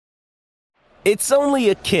It's only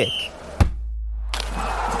a kick,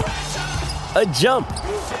 a jump,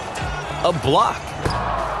 a block.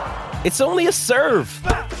 It's only a serve.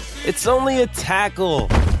 It's only a tackle,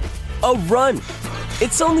 a run.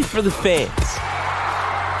 It's only for the fans.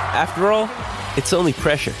 After all, it's only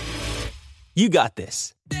pressure. You got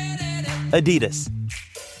this. Adidas.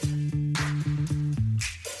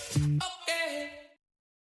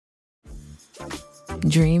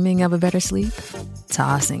 Dreaming of a better sleep?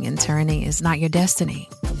 Tossing and turning is not your destiny.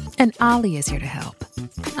 And Ollie is here to help.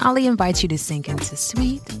 Ollie invites you to sink into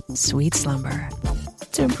sweet, sweet slumber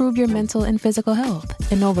to improve your mental and physical health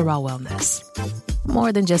and overall wellness.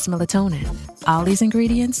 More than just melatonin, Ollie's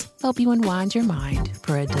ingredients help you unwind your mind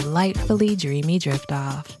for a delightfully dreamy drift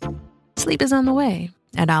off. Sleep is on the way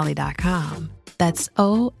at Ollie.com. That's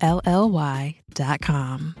OLLY.com.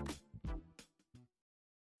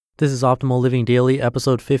 This is Optimal Living Daily,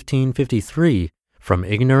 episode 1553, From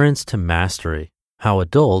Ignorance to Mastery, How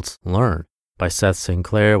Adults Learn, by Seth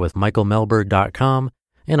Sinclair with michaelmelberg.com.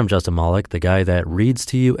 And I'm Justin Malik, the guy that reads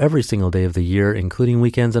to you every single day of the year, including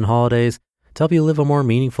weekends and holidays, to help you live a more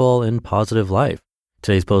meaningful and positive life.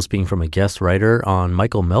 Today's post being from a guest writer on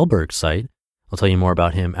Michael Melberg's site. I'll tell you more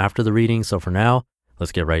about him after the reading, so for now,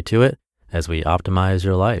 let's get right to it as we optimize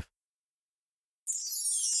your life.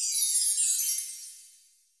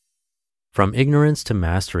 From Ignorance to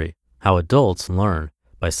Mastery, How Adults Learn,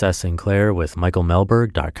 by Seth Sinclair with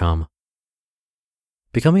michaelmelberg.com.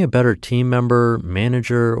 Becoming a better team member,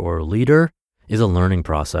 manager, or leader is a learning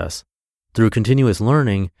process. Through continuous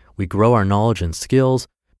learning, we grow our knowledge and skills,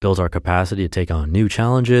 build our capacity to take on new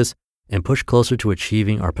challenges, and push closer to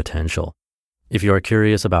achieving our potential. If you are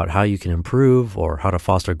curious about how you can improve or how to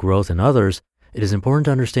foster growth in others, it is important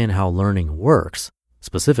to understand how learning works,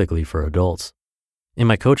 specifically for adults. In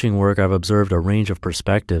my coaching work, I've observed a range of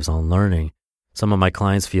perspectives on learning. Some of my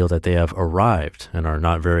clients feel that they have arrived and are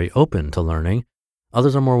not very open to learning.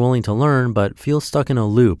 Others are more willing to learn but feel stuck in a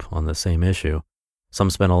loop on the same issue. Some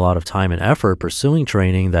spend a lot of time and effort pursuing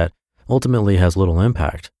training that ultimately has little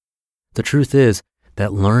impact. The truth is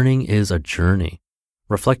that learning is a journey.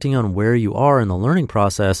 Reflecting on where you are in the learning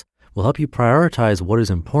process will help you prioritize what is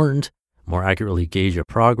important, more accurately gauge your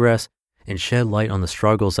progress, and shed light on the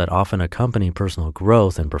struggles that often accompany personal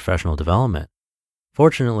growth and professional development.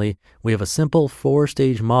 Fortunately, we have a simple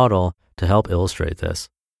 4-stage model to help illustrate this.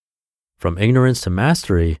 From Ignorance to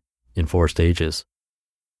Mastery in 4 stages.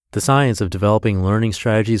 The science of developing learning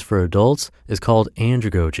strategies for adults is called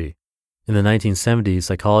andragogy. In the 1970s,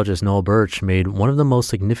 psychologist Noel Birch made one of the most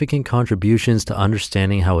significant contributions to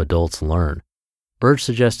understanding how adults learn. Birch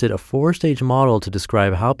suggested a 4-stage model to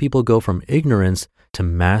describe how people go from ignorance to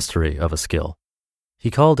mastery of a skill. He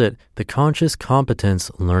called it the Conscious Competence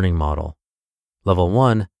Learning Model. Level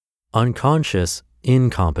 1, Unconscious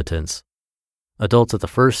Incompetence. Adults at the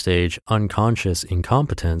first stage, unconscious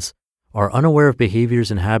incompetence, are unaware of behaviors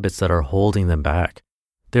and habits that are holding them back.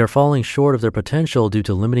 They are falling short of their potential due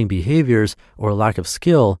to limiting behaviors or lack of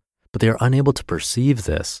skill, but they are unable to perceive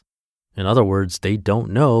this. In other words, they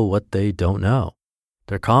don't know what they don't know.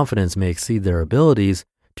 Their confidence may exceed their abilities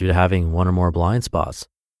due to having one or more blind spots.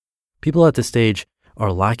 People at this stage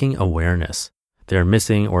are lacking awareness. They are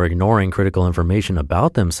missing or ignoring critical information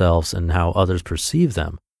about themselves and how others perceive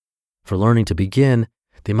them. For learning to begin,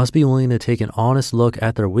 they must be willing to take an honest look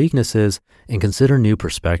at their weaknesses and consider new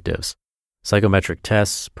perspectives. Psychometric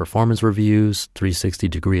tests, performance reviews,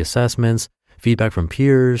 360-degree assessments, feedback from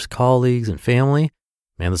peers, colleagues, and family,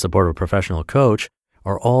 and the support of a professional coach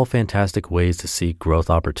are all fantastic ways to seek growth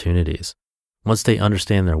opportunities. Once they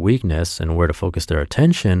understand their weakness and where to focus their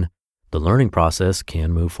attention, the learning process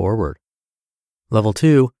can move forward. Level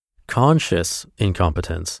 2, Conscious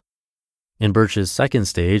Incompetence. In Birch's second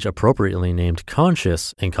stage, appropriately named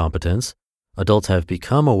Conscious Incompetence, adults have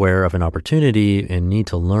become aware of an opportunity and need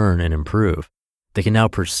to learn and improve. They can now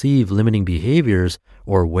perceive limiting behaviors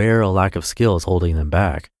or where a lack of skill is holding them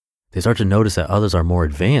back. They start to notice that others are more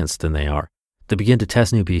advanced than they are. They begin to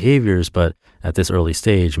test new behaviors, but at this early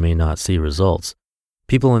stage may not see results.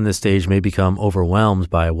 People in this stage may become overwhelmed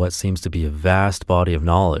by what seems to be a vast body of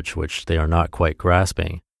knowledge, which they are not quite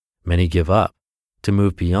grasping. Many give up. To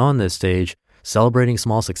move beyond this stage, celebrating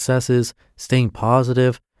small successes, staying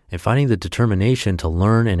positive, and finding the determination to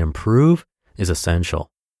learn and improve is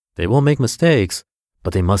essential. They will make mistakes,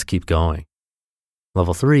 but they must keep going.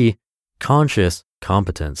 Level 3, Conscious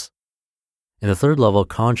Competence. In the third level,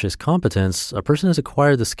 conscious competence, a person has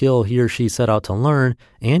acquired the skill he or she set out to learn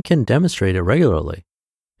and can demonstrate it regularly.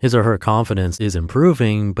 His or her confidence is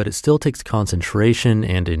improving, but it still takes concentration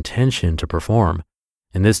and intention to perform.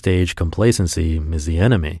 In this stage, complacency is the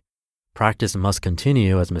enemy. Practice must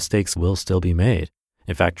continue as mistakes will still be made.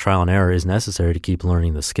 In fact, trial and error is necessary to keep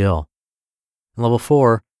learning the skill. And level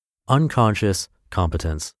 4, unconscious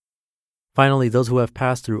competence. Finally, those who have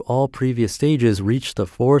passed through all previous stages reach the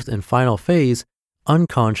 4th and final phase,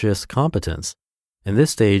 unconscious competence. In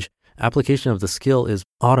this stage, application of the skill is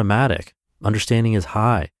automatic, understanding is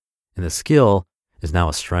high, and the skill is now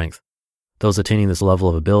a strength. Those attaining this level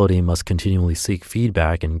of ability must continually seek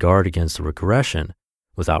feedback and guard against regression.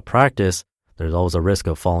 Without practice, there's always a risk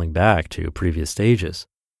of falling back to previous stages.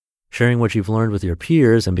 Sharing what you've learned with your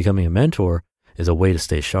peers and becoming a mentor is a way to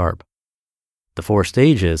stay sharp. The 4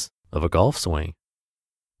 stages of a golf swing.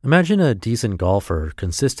 Imagine a decent golfer,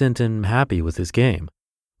 consistent and happy with his game.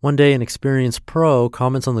 One day, an experienced pro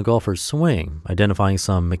comments on the golfer's swing, identifying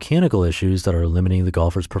some mechanical issues that are limiting the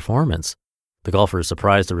golfer's performance. The golfer is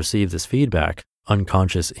surprised to receive this feedback,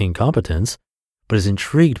 unconscious incompetence, but is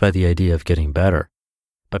intrigued by the idea of getting better.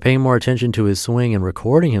 By paying more attention to his swing and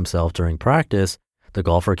recording himself during practice, the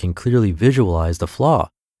golfer can clearly visualize the flaw,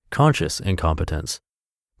 conscious incompetence.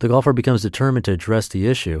 The golfer becomes determined to address the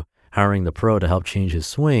issue, hiring the pro to help change his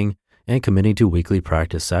swing and committing to weekly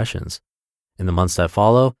practice sessions. In the months that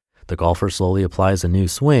follow, the golfer slowly applies a new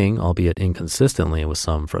swing, albeit inconsistently and with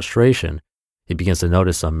some frustration. He begins to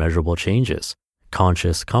notice some measurable changes,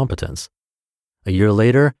 conscious competence. A year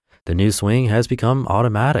later, the new swing has become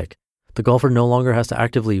automatic. The golfer no longer has to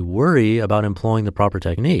actively worry about employing the proper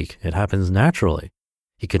technique. It happens naturally.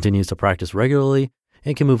 He continues to practice regularly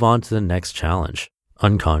and can move on to the next challenge,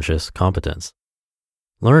 unconscious competence.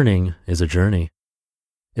 Learning is a journey.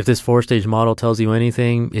 If this 4-stage model tells you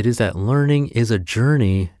anything, it is that learning is a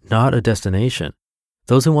journey, not a destination.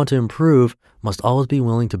 Those who want to improve must always be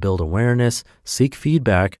willing to build awareness, seek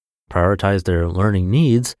feedback, prioritize their learning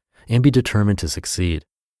needs, and be determined to succeed.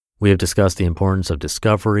 We have discussed the importance of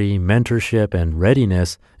discovery, mentorship, and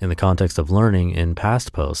readiness in the context of learning in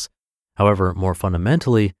past posts. However, more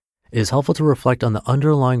fundamentally, it is helpful to reflect on the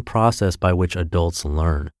underlying process by which adults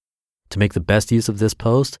learn. To make the best use of this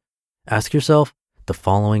post, ask yourself the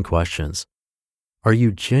following questions. Are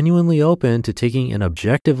you genuinely open to taking an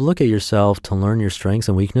objective look at yourself to learn your strengths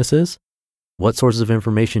and weaknesses? What sources of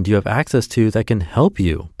information do you have access to that can help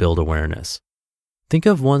you build awareness? Think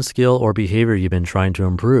of one skill or behavior you've been trying to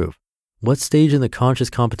improve. What stage in the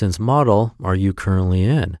conscious competence model are you currently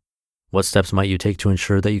in? What steps might you take to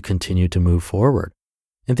ensure that you continue to move forward?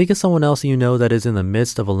 And think of someone else you know that is in the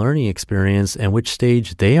midst of a learning experience and which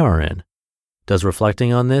stage they are in. Does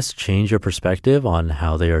reflecting on this change your perspective on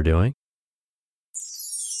how they are doing?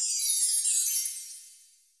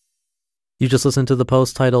 You just listened to the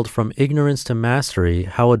post titled From Ignorance to Mastery,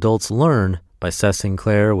 How Adults Learn by Seth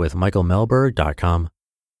Sinclair with michaelmelberg.com.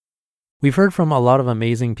 We've heard from a lot of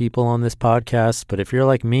amazing people on this podcast, but if you're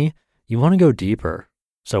like me, you want to go deeper.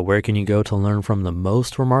 So where can you go to learn from the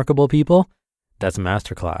most remarkable people? That's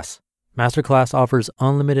Masterclass. Masterclass offers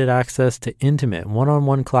unlimited access to intimate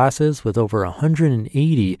one-on-one classes with over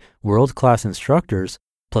 180 world-class instructors,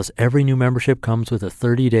 plus every new membership comes with a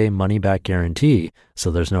 30-day money-back guarantee,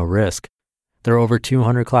 so there's no risk. There are over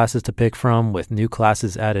 200 classes to pick from, with new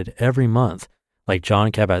classes added every month, like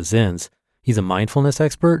Jon Kabat-Zinn's. He's a mindfulness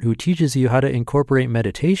expert who teaches you how to incorporate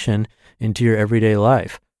meditation into your everyday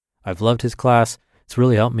life. I've loved his class. It's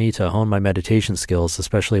really helped me to hone my meditation skills,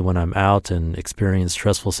 especially when I'm out and experience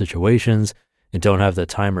stressful situations and don't have the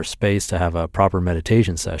time or space to have a proper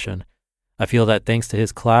meditation session. I feel that thanks to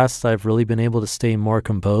his class, I've really been able to stay more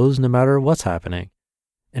composed no matter what's happening.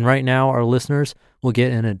 And right now, our listeners will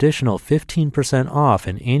get an additional 15% off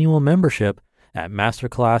an annual membership at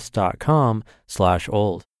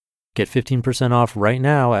masterclass.com/old. Get 15% off right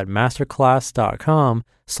now at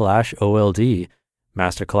masterclass.com/OLD,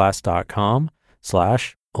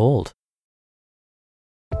 masterclass.com/old.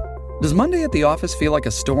 Does Monday at the office feel like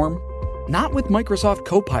a storm? Not with Microsoft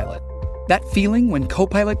Copilot. That feeling when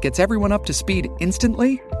Copilot gets everyone up to speed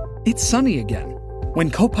instantly? It's sunny again. When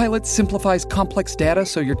Copilot simplifies complex data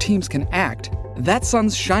so your teams can act, that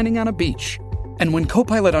sun's shining on a beach. And when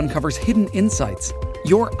Copilot uncovers hidden insights,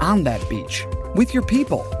 you're on that beach with your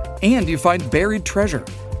people, and you find buried treasure.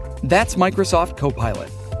 That's Microsoft Copilot.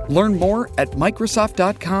 Learn more at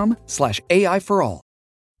Microsoft.com/AI for all.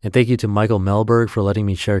 And thank you to Michael Melberg for letting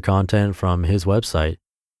me share content from his website.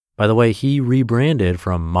 By the way, he rebranded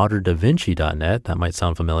from moderndavinci.net. That might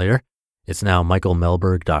sound familiar. It's now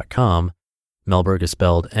michaelmelberg.com. Melberg is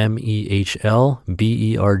spelled MEHLBERG.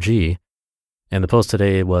 And the post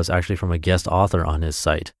today was actually from a guest author on his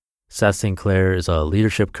site. Seth Sinclair is a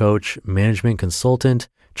leadership coach, management consultant,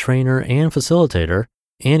 trainer, and facilitator,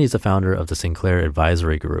 and he's the founder of the Sinclair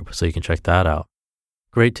Advisory Group, so you can check that out.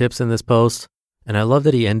 Great tips in this post. And I love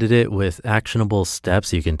that he ended it with actionable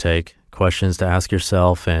steps you can take, questions to ask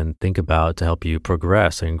yourself and think about to help you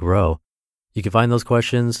progress and grow. You can find those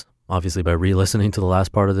questions, obviously, by re-listening to the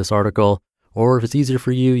last part of this article, or if it's easier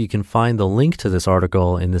for you, you can find the link to this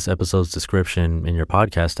article in this episode's description in your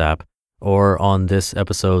podcast app, or on this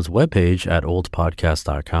episode's webpage at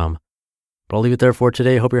oldpodcast.com. But I'll leave it there for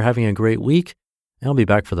today. Hope you're having a great week, and I'll be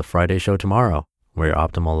back for the Friday show tomorrow, where your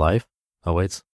optimal life awaits.